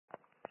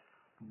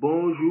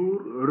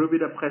Bonjour, revue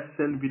de presse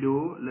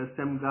Senvideos, le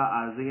cemga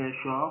à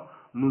ziguinchor.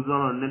 Nous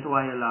allons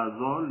nettoyer la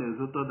zone.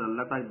 Les auteurs de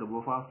l'attaque de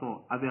Beaufort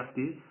sont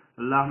avertis.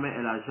 L'armée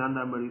et la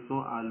gendarmerie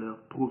sont à leur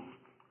trousse.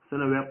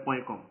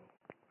 Seneweb.com.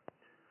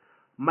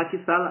 Macky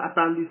Sall,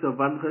 attendu ce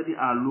vendredi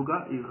à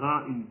Louga, il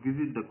rend une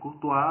visite de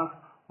courtoise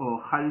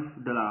au khalife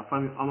de la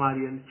famille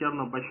omarienne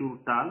Thierno Bachirou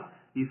Tall.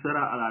 Il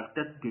sera à la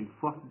tête d'une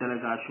forte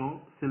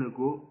délégation.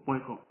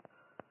 Senegal.com.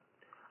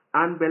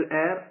 Anne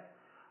Bel-Air,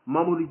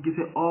 Mamoudou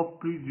Guissé offre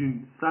plus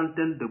d'une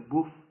centaine de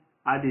bourses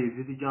à des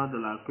étudiants de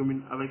la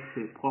commune avec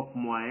ses propres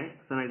moyens.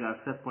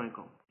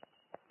 Sénégal7.com.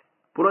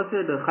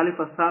 Procès de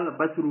Khalifa Sall,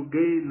 Bassirou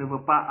Gueye ne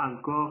veut pas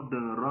encore de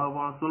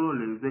renvoi. Selon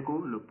les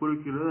Échos, le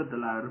procureur de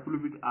la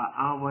République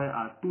a envoyé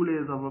à tous les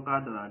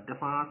avocats de la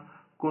défense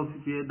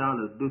constitués dans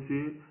le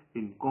dossier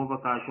une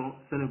convocation.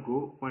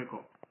 Senegal.com.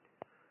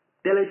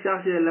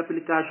 Téléchargez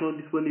l'application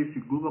disponible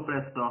sur Google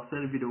Play Store.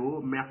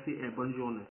 Senvideos. Merci et bonne journée.